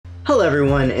Hello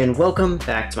everyone and welcome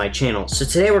back to my channel. So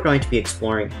today we're going to be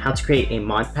exploring how to create a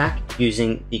mod pack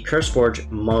using the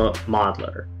CurseForge mod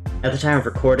loader. At the time of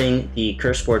recording, the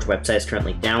CurseForge website is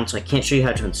currently down, so I can't show you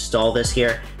how to install this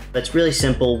here, but it's really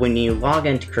simple. When you log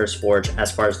into CurseForge, as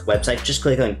far as the website, just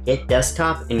click on Get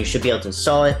Desktop and you should be able to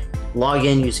install it. Log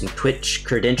in using Twitch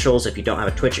credentials. If you don't have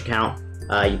a Twitch account,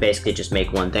 you basically just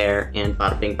make one there and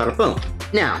bada bing bada boom.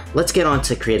 Now, let's get on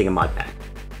to creating a mod pack.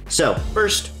 So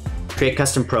first, create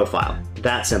custom profile.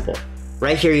 That simple.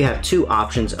 Right here you have two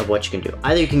options of what you can do.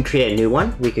 Either you can create a new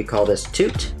one, we could call this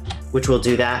Toot, which we'll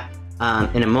do that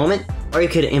in a moment, or you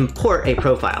could import a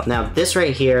profile. Now this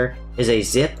right here is a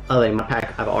zip of a mod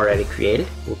pack I've already created.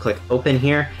 We'll click open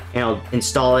here and I'll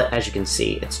install it. As you can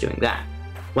see, it's doing that.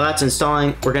 While that's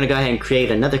installing, we're gonna go ahead and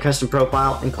create another custom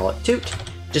profile and call it Toot,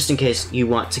 just in case you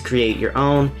want to create your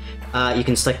own. You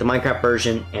can select the Minecraft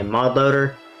version and mod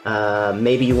loader.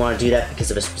 Maybe you want to do that because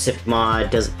of a specific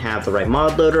mod doesn't have the right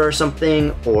mod loader or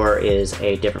something, or is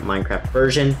a different Minecraft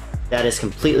version. That is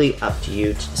completely up to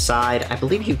you to decide. I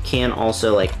believe you can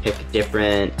also like pick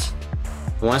different,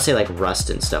 I want to say like Rust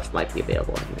and stuff might be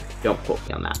available in here. Don't quote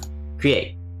me on that.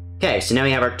 Create. Okay, so now we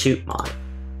have our Toot mod.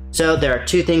 So there are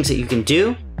two things that you can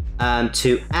do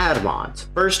to add mods.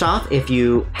 First off, if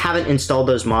you haven't installed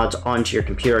those mods onto your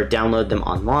computer or download them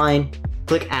online,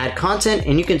 click add content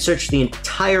and you can search the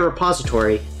entire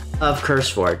repository of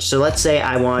CurseForge. So let's say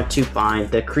I want to find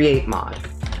the create mod.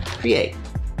 Create.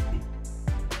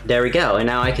 There we go. And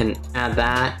now I can add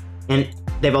that. And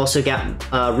they've also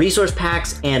got resource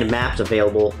packs and maps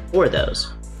available for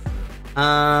those.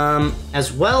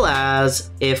 As well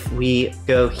as if we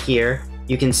go here,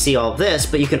 you can see all this,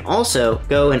 but you can also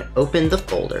go and open the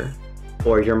folder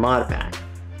for your mod pack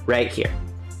right here.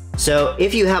 So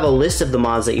if you have a list of the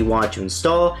mods that you want to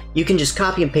install, you can just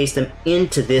copy and paste them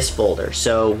into this folder.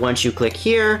 So once you click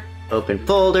here, open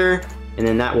folder, and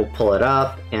then that will pull it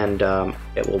up, and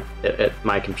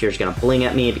my computer's gonna bling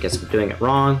at me because I'm doing it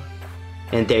wrong.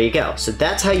 And there you go. So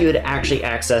that's how you would actually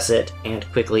access it and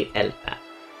quickly edit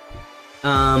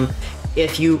that.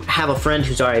 If you have a friend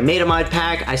who's already made a mod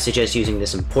pack, I suggest using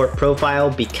this import profile,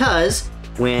 because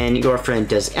when your friend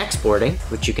does exporting,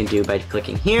 which you can do by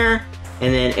clicking here,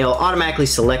 and then it'll automatically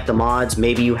select the mods.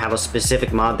 Maybe you have a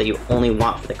specific mod that you only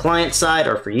want for the client side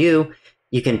or for you.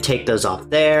 You can take those off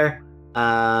there.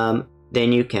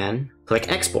 Then you can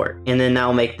click export, and then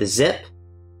that'll make the zip.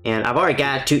 And I've already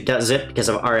got toot.zip because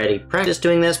I've already practiced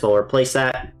doing this, but we'll replace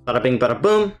that. Bada bing, bada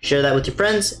boom. Share that with your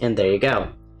friends, and there you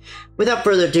go. Without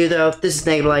further ado though, this is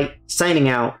Negative Light signing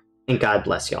out, and God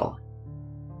bless y'all.